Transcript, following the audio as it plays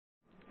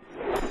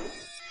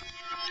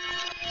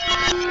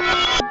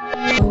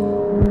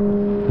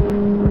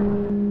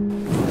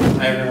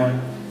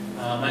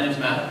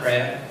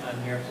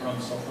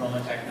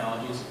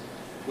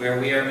where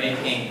we are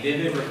making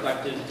vivid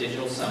reflective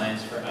digital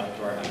signs for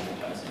outdoor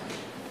advertising.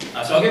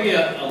 So I'll give you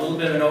a little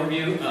bit of an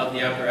overview of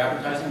the outdoor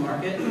advertising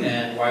market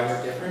and why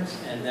we're different,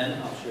 and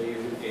then I'll show you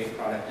a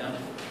product demo.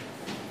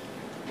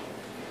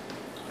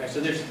 Okay, so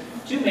there's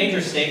two major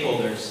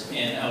stakeholders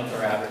in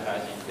outdoor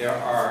advertising. There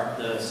are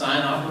the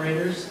sign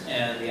operators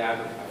and the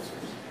advertisers.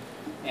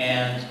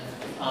 And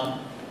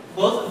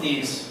both of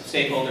these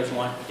stakeholders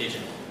want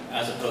digital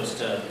as opposed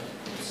to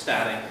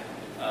static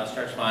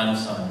stretch vinyl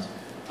signs.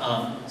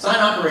 Sign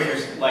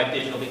operators like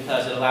digital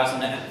because it allows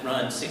them to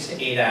run 6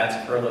 to 8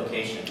 ads per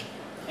location.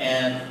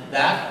 And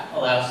that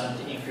allows them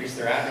to increase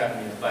their ad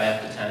revenue by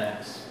up to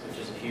 10x, which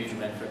is a huge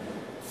win for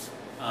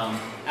them.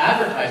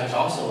 Advertisers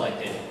also like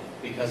digital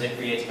because it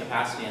creates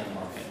capacity in the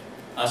market.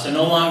 So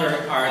no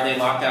longer are they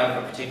locked out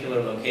of a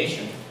particular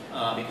location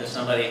because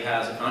somebody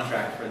has a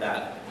contract for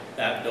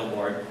that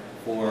billboard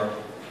for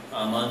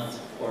a month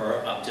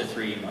or up to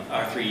 3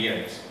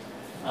 years.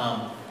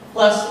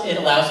 Plus, it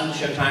allows them to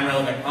show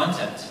time-relevant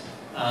content.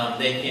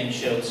 They can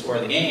show the score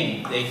of the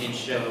game. They can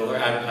show or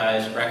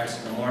advertise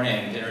breakfast in the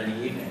morning, dinner in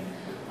the evening.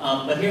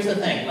 But here's the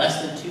thing.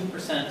 Less than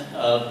 2%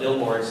 of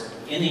billboards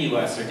in the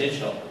US are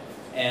digital.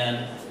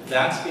 And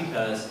that's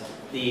because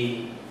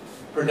the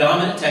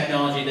predominant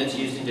technology that's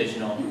used in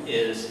digital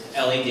is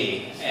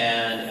LED.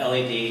 And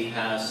LED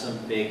has some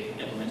big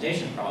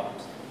implementation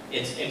problems.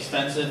 It's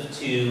expensive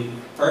to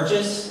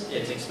purchase,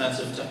 it's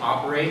expensive to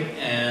operate,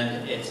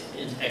 and it's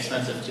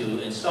expensive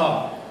to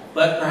install.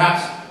 But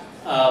perhaps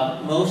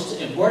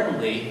most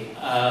importantly,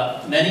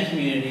 many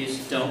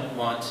communities don't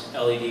want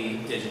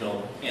LED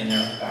digital in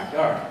their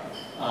backyard.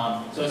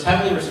 So it's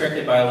heavily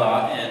restricted by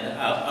law and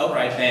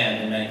outright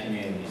banned in many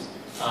communities.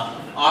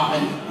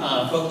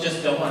 Often, folks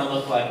just don't want to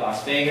look like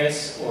Las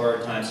Vegas or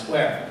Times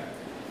Square.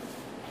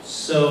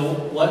 So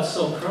what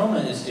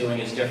Solchroma is doing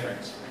is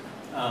different.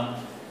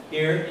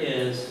 Here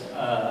is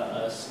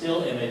a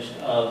still image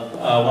of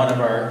one of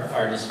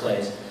our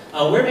displays.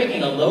 We're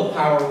making a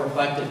low-power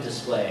reflective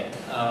display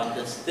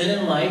that's thin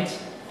and light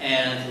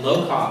and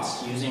low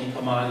cost using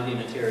commodity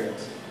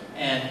materials.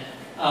 And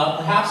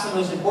perhaps the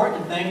most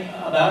important thing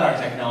about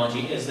our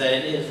technology is that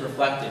it is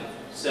reflective.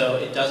 So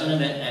it doesn't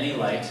emit any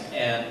light,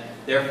 and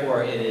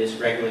therefore it is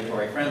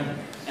regulatory friendly.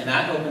 And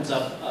that opens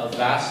up a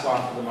vast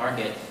swath of the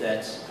market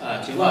that,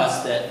 to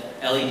us, that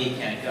LED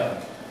can't go.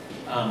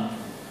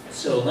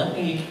 So let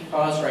me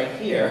pause right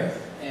here,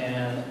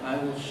 and I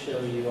will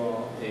show you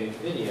all a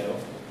video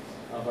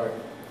of our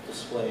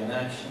display in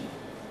action.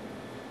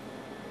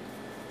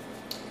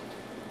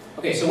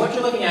 Okay, so what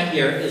you're looking at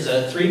here is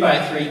a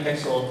 3x3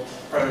 pixel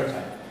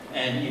prototype.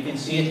 And you can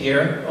see it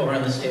here, over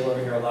on this table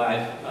over here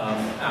live,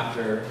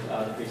 after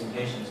the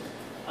presentations.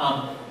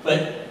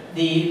 But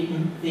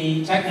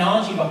the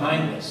technology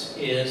behind this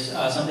is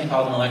something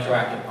called an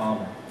electroactive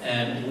polymer.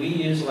 And we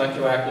use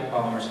electroactive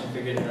polymers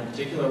configured in a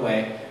particular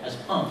way as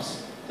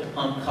pumps to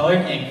pump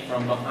colored ink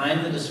from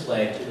behind the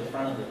display to the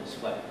front of the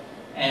display.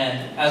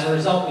 And as a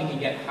result, we can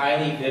get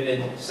highly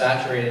vivid,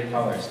 saturated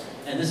colors.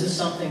 And this is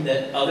something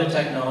that other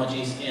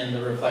technologies in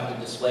the reflective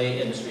display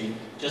industry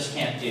just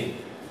can't do.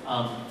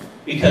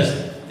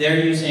 Because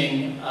they're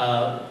using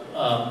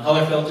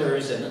color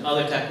filters and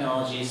other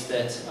technologies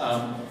that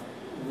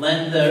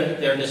lend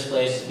their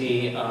displays to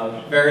be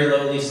very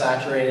lowly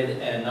saturated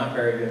and not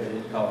very vivid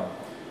in color.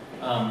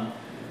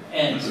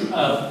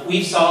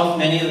 We've solved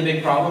many of the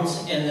big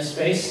problems in this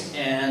space,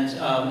 and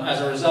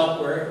as a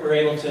result, we're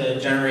able to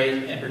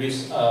generate and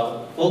produce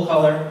a full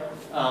color,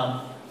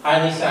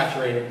 highly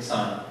saturated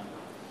sign.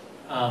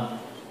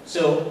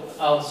 So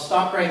I'll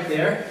stop right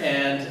there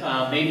and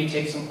maybe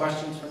take some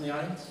questions from the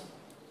audience.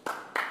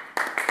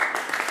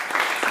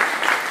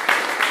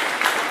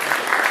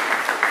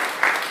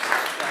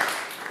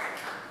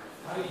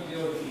 How do you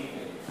deal with the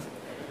evening?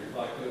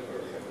 Reflective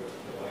or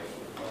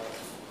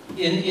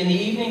in the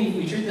evening,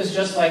 we treat this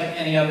just like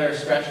any other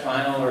stretched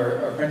vinyl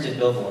or printed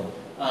billboard.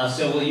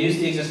 So we'll use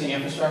the existing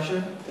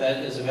infrastructure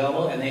that is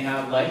available, and they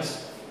have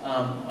lights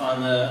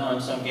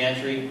on some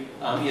gantry,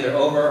 either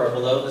over or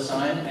below the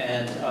sign,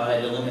 and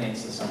it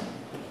illuminates the sign.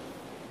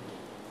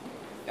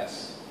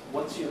 Yes?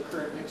 What's your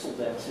current pixel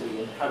density,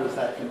 and how does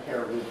that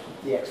compare with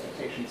the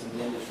expectations in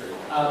the industry?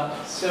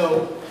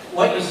 So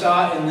what you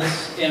saw in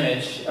this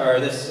image, or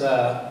this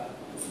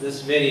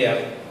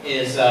video,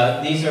 is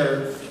these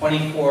are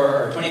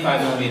 24 or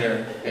 25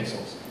 millimeter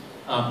pixels.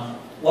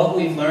 What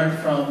we've learned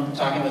from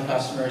talking with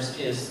customers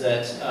is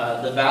that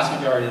the vast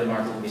majority of the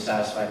market will be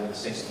satisfied with a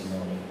 16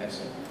 millimeter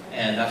pixel,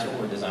 and that's what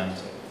we're designing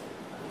to.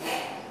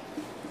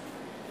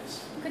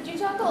 Could you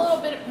talk a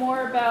little bit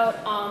more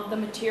about the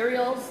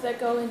materials that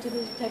go into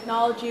the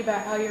technology,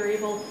 about how you're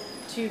able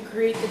to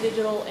create the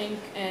digital ink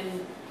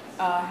and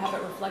have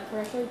it reflect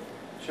correctly?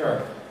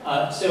 Sure.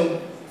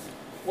 So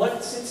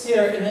what sits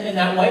here in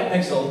that white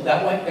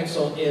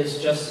pixel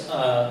is just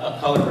a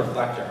color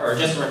reflector, or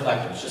just a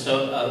reflector. It's just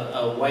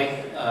a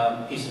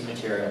white piece of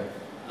material.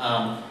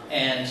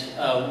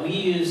 We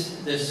use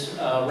this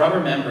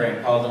rubber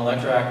membrane called an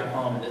electroactive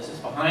polymer that sits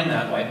behind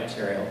that white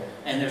material,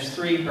 and there's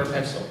 3 per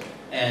pixel.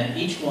 And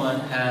each one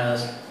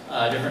has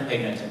different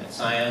pigment in it,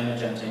 cyan,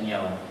 magenta, and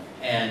yellow.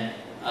 And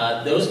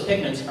those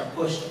pigments are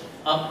pushed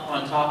up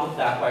on top of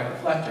that white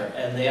reflector,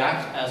 and they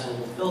act as a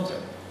little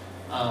filter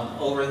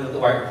over the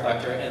white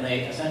reflector, and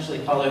they essentially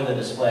color the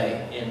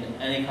display in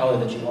any color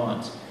that you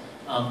want.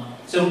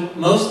 So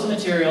most of the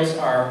materials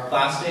are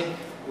plastic,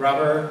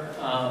 rubber,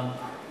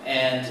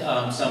 and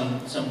some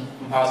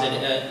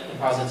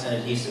composites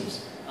and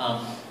adhesives.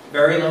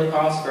 Very low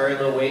cost, very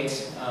low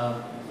weight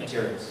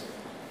materials.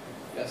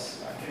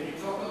 Yes? Can you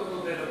talk a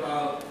little bit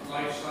about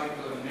life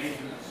cycle and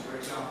maintenance? For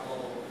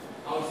example,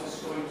 how is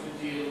this going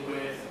to deal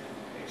with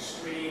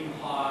extreme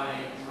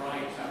high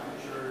dry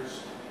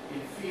temperatures in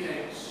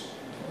Phoenix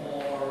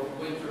or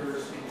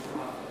winters in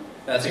Toronto?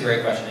 That's a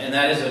great question, and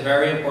that is a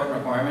very important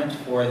requirement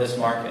for this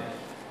market.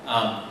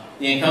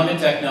 The incumbent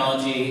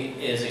technology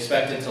is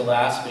expected to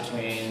last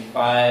between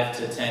 5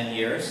 to 10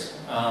 years,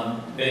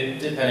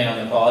 depending on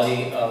the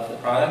quality of the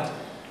product.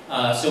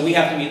 So we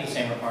have to meet the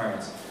same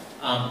requirements.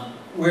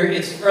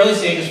 It's early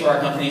stages for our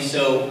company,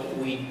 so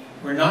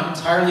we're not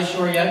entirely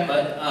sure yet,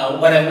 but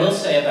what I will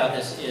say about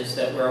this is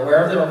that we're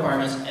aware of the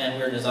requirements and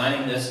we're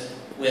designing this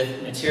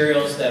with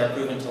materials that are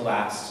proven to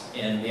last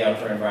in the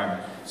outdoor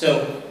environment.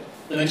 So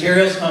the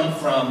materials come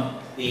from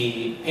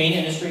the paint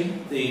industry,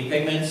 the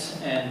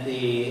pigments and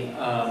the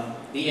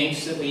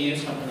inks that we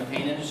use come from the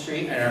paint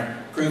industry and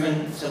are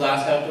proven to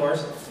last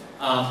outdoors.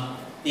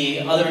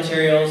 The other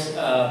materials,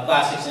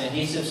 plastics and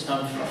adhesives,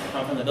 come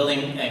from the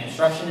building and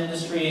construction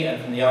industry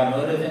and from the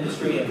automotive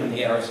industry and from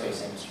the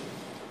aerospace industry.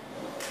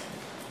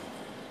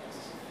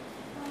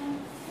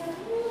 Have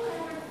you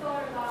ever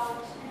thought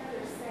about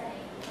another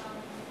setting?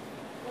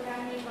 What I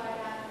mean by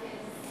that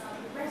is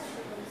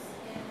restrooms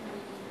in the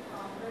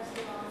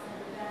restaurants and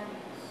the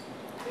venues.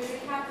 Where they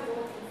have the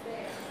workers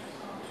there.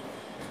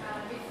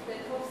 If the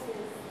cost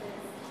is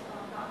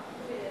not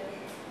prohibitive,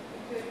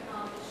 you could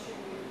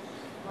distribute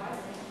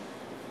wisely.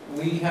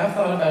 We have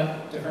thought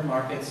about different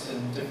markets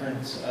and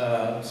different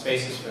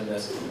spaces for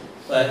this,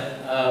 but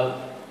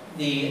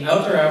the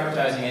outdoor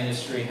advertising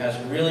industry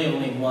has really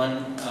only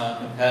one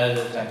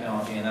competitive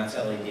technology, and that's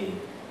LED.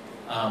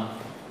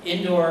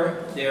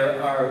 Indoor,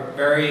 there are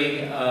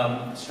very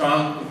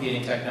strong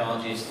competing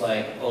technologies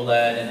like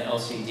OLED and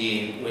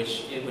LCD,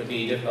 which it would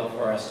be difficult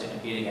for us to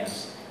compete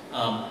against.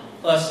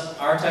 Plus,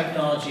 our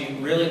technology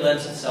really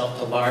lends itself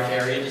to large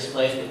area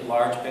displays with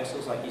large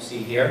pixels like you see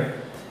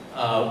here,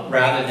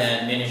 rather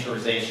than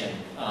miniaturization,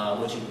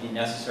 which would be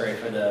necessary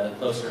for the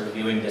closer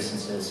viewing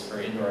distances for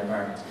indoor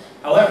environments.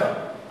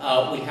 However,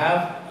 we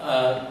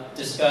have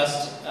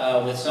discussed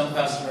with some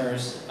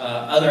customers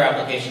other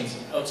applications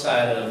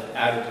outside of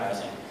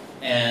advertising,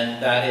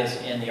 and that is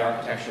in the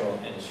architectural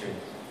industry.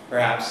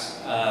 Perhaps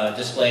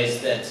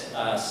displays that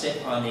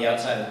sit on the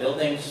outside of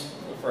buildings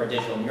for a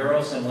digital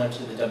mural similar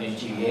to the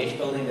WGBH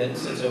building that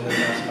sits over the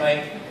North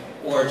Pike,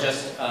 or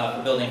just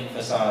for building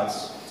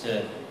facades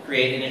to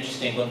create an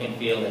interesting look and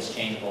feel that's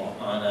changeable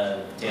on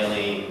a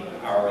daily,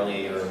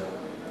 hourly, or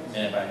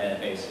minute-by-minute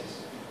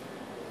basis.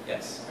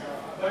 Yes?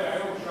 I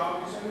own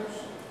shopping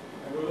centers,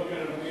 and we're looking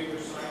at a major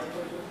sign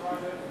replacement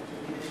project,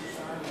 which is a new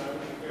sign, and I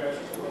wish you guys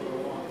were the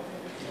one.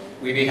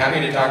 We'd be happy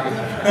to talk with you.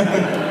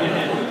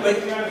 But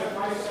you guys,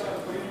 price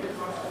of what your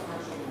cost of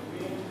commercial would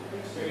be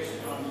based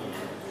on the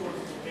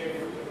 250K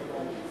for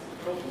typical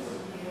buildings.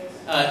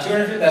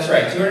 That's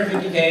right.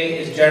 250K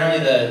is generally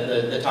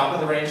the top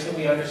of the range that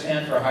we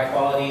understand for a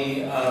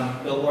high-quality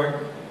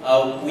billboard.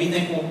 We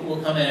think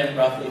we'll come in at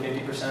roughly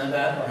 50% of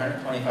that, or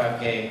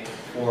 125K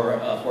for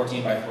a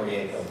 14 by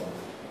 48 billboard.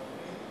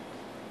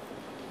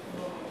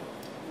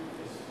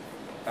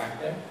 Back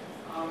there.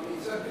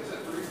 Is that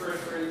the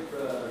refresh rate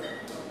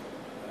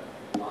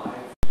live?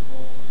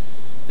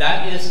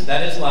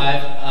 That is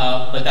live,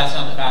 but that's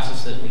not the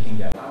fastest that we can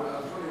go. I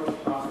was wondering what the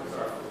prospects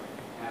are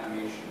for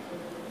animation.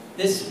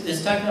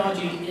 This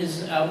technology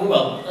is, here's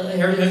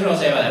what I'll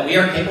say about that. We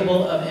are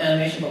capable of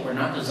animation, but we're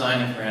not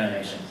designing for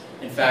animation.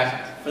 In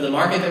fact, for the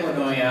market that we're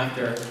going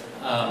after,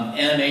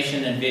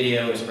 animation and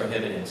video is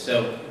prohibited.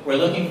 So we're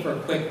looking for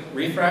quick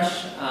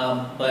refresh,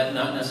 but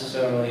not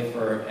necessarily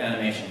for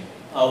animation.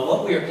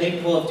 What we are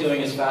capable of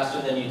doing is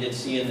faster than you did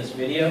see in this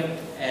video.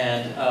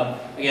 And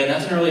again,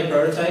 that's an early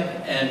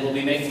prototype, and we'll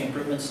be making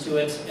improvements to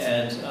it,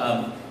 and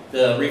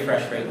the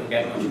refresh rate will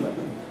get much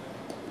quicker.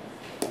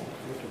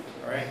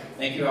 All right,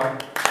 thank you,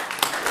 Art.